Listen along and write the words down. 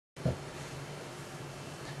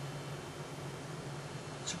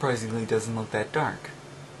Surprisingly, doesn't look that dark.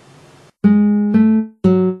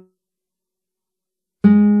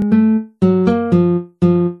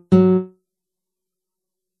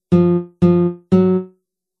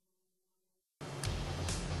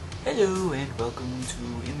 Hello and welcome to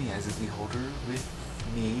In the Eyes of the Beholder with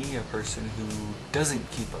me, a person who doesn't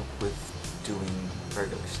keep up with doing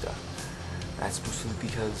regular stuff. That's mostly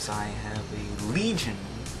because I have a legion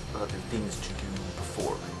of other things to do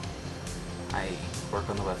before I work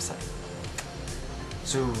on the website.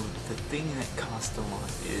 So the thing that costs a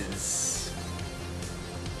lot is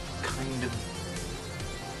kind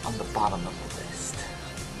of on the bottom of the list.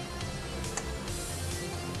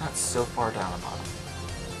 Not so far down the bottom.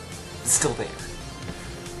 It's still there.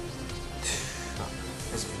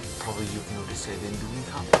 As probably you've noticed, I've been doing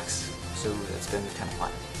comics, so that's been kind of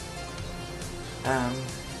fun.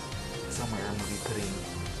 Somewhere I'm going to be putting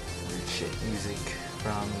weird shit music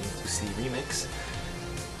from UC Remix.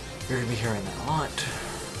 You're going to be hearing that a lot.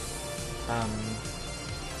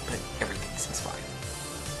 But everything seems fine.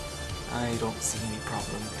 I don't see any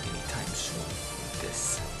problem anytime soon with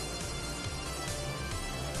this.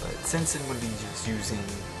 But since I'm going to be just using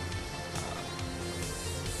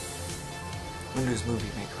Windows Movie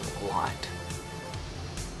Maker a lot,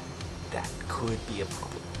 that could be a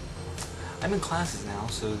problem. I'm in classes now,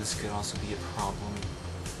 so this could also be a problem,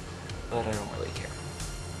 but I don't really care.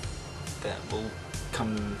 That will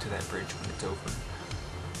come to that bridge when it's over.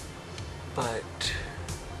 But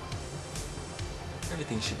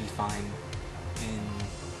everything should be fine in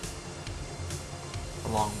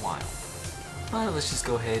a long while. Well, let's just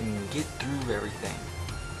go ahead and get through everything.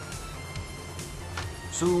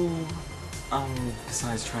 So,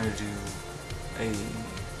 besides trying to do a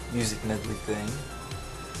music medley thing,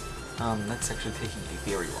 that's actually taking a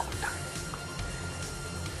very long time.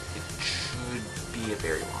 It should be a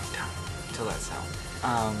very long time until that's out.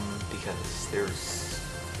 Because there's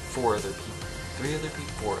 4 other people, 3 other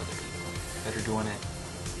people, 4 other people that are doing it,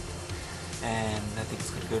 and I think it's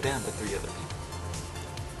going to go down to 3 other people.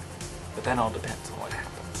 But that all depends on what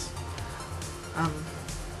happens.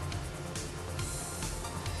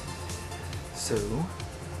 So,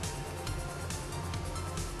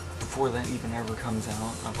 before that even ever comes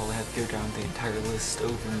out, I'll probably have to go down the entire list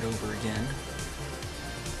over and over again.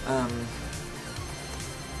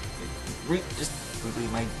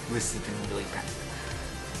 My list has been really bad.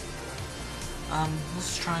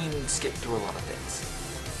 Let's try and skip through a lot of things.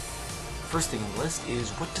 First thing on the list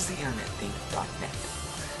is, what does the internet think.net?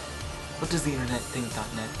 What does the internet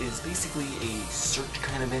think.net is basically a search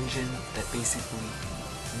kind of engine that basically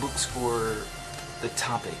looks for the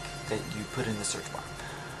topic that you put in the search bar.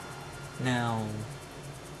 Now,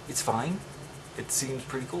 it's fine. It seems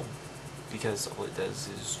pretty cool, because all it does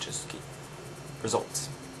is just get results.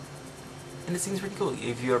 And it seems pretty cool.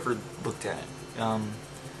 If you ever looked at it,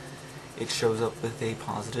 it shows up with a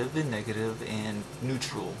positive and negative and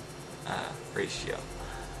neutral ratio.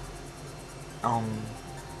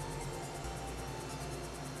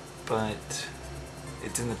 But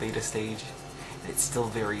it's in the beta stage, and it's still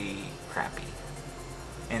very crappy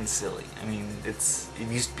and silly. I mean, it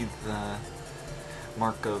used to be the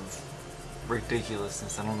mark of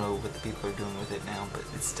ridiculousness. I don't know what the people are doing with it now, but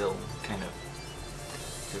it's still kind of,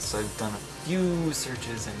 because I've done a few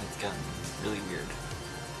searches and it's gotten really weird.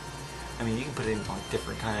 I mean, you can put it in like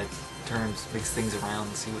different kind of terms, mix things around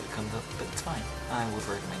and see what comes up, but it's fine. I would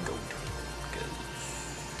recommend going to it, because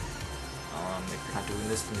if you're not doing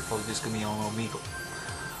this, then you're probably just going to be on Omegle.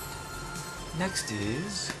 Next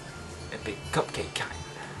is Epic Cupcake Time.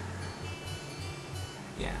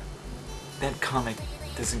 Yeah, that comic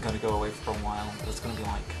isn't going to go away for a while. It's going to be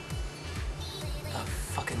like a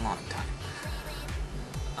fucking long time.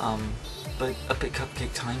 But Epic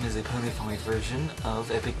Cupcake Time is a ponified version of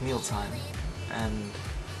Epic Mealtime, and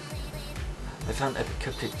I found Epic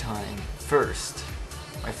Cupcake Time first.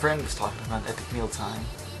 My friend was talking about Epic Mealtime,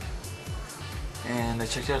 and I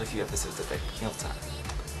checked out a few episodes of Epic Mealtime,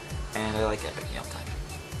 and I like Epic Mealtime.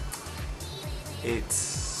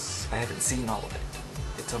 I haven't seen all of it.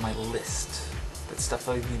 It's on my list. That's stuff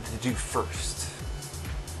I need to do first.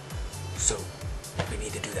 So, we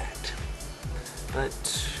need to do that. But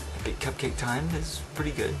Epic Cupcake Time is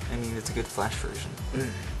pretty good. I mean, it's a good Flash version.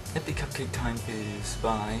 Epic Cupcake Time is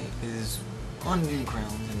on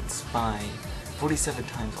Newgrounds, and it's by 47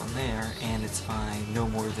 times on there, and it's by no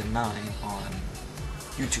more than 9 on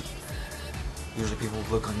YouTube. Usually people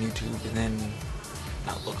look on YouTube and then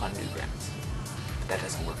not look on Newgrounds. But that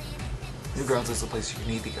doesn't work. Newgrounds is the place you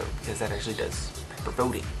need to go, because that actually does proper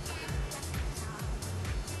voting.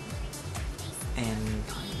 And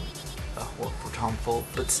I'm a horrible tomfool,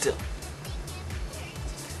 but still.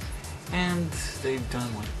 And they've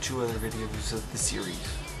done like 2 other videos of the series.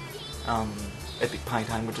 Epic Pie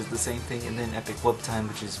Time, which is the same thing, and then Epic Web Time,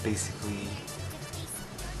 which is basically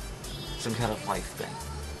some kind of life thing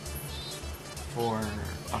for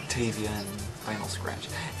Octavia and Final Scratch.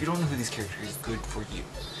 If you don't know who these characters are, good for you.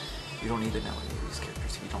 You don't need to know any of these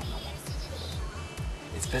characters if you don't know them.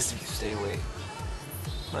 It's best if you stay away,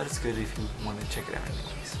 but it's good if you want to check it out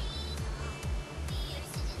anyways.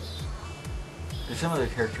 There's some other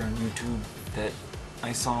character on YouTube that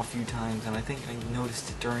I saw a few times, and I think I noticed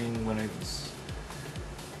it during when I was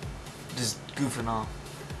just goofing off.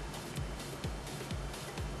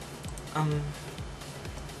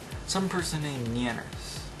 Some person named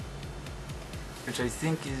Yanners, which I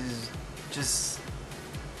think is just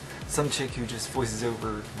some chick who just voices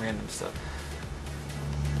over random stuff.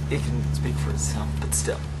 It can speak for itself, but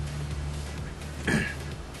still.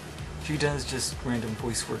 She does just random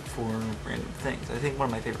voice work for random things. I think one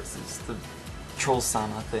of my favorites is the Troll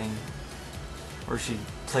Sama thing, where she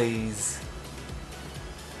plays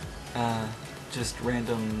just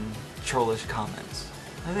random trollish comments.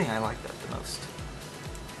 I think I like that the most.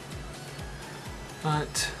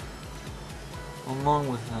 But along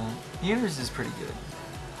with that, yours is pretty good.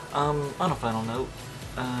 On a final note,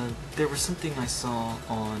 there was something I saw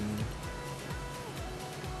on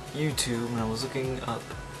YouTube when I was looking up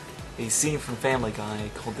a scene from Family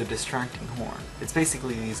Guy called The Distracting Horn. It's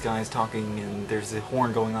basically these guys talking and there's a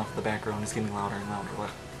horn going off in the background. It's getting louder and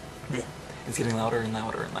louder. It's getting louder and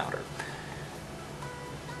louder and louder.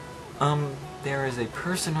 There is a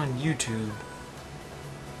person on YouTube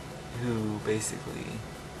who basically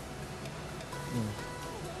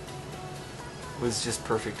was just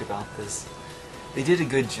perfect about this. They did a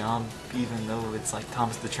good job, even though it's like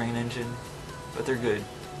Thomas the Train Engine, but they're good.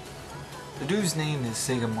 The dude's name is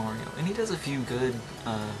SegaMario, and he does a few good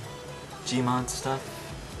Gmod stuff.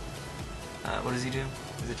 What does he do?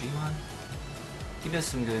 Is it Gmod? He does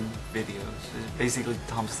some good videos. It's basically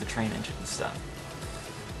Thomas the Train Engine and stuff.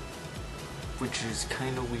 Which is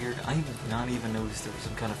kind of weird. I did not even notice there was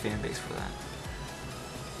some kind of fan base for that.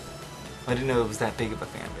 I didn't know it was that big of a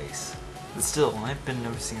fan base. But still, I've been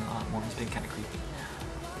noticing a lot more. It's been kind of creepy.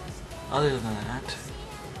 Other than that,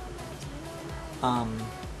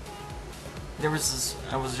 there was this,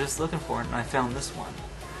 I was just looking for it and I found this one.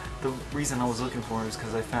 The reason I was looking for it is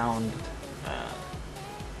because I found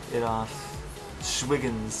it off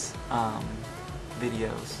Schwigen's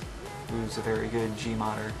videos, who's a very good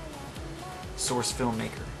Gmodder source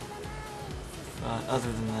filmmaker. But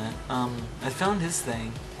other than that, I found his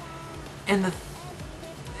thing, and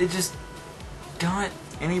it just got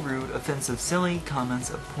any rude, offensive, silly comments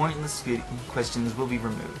of pointless questions will be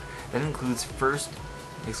removed. That includes first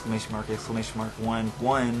exclamation mark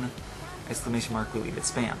 1 exclamation mark deleted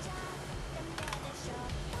spam.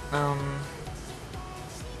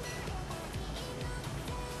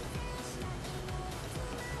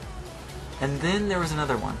 And then there was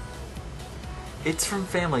another one. It's from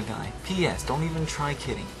Family Guy. P.S. Don't even try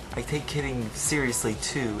kidding. I take kidding seriously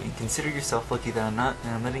too, and consider yourself lucky that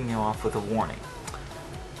I'm letting you off with a warning.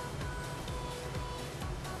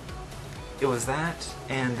 It was that,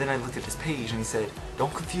 and then I looked at his page and he said,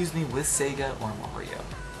 don't confuse me with Sega or Mario.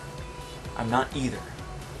 I'm not either.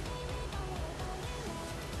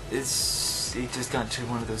 It just got to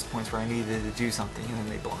one of those points where I needed to do something and then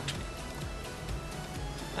they blocked me.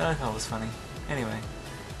 And I thought it was funny. Anyway.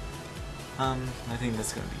 I think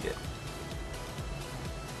that's gonna be it.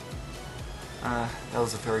 That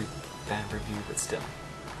was a very bad review, but still.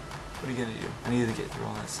 What are you gonna do? I need to get through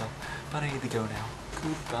all that stuff. But I need to go now.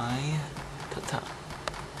 Goodbye. Ta-ta.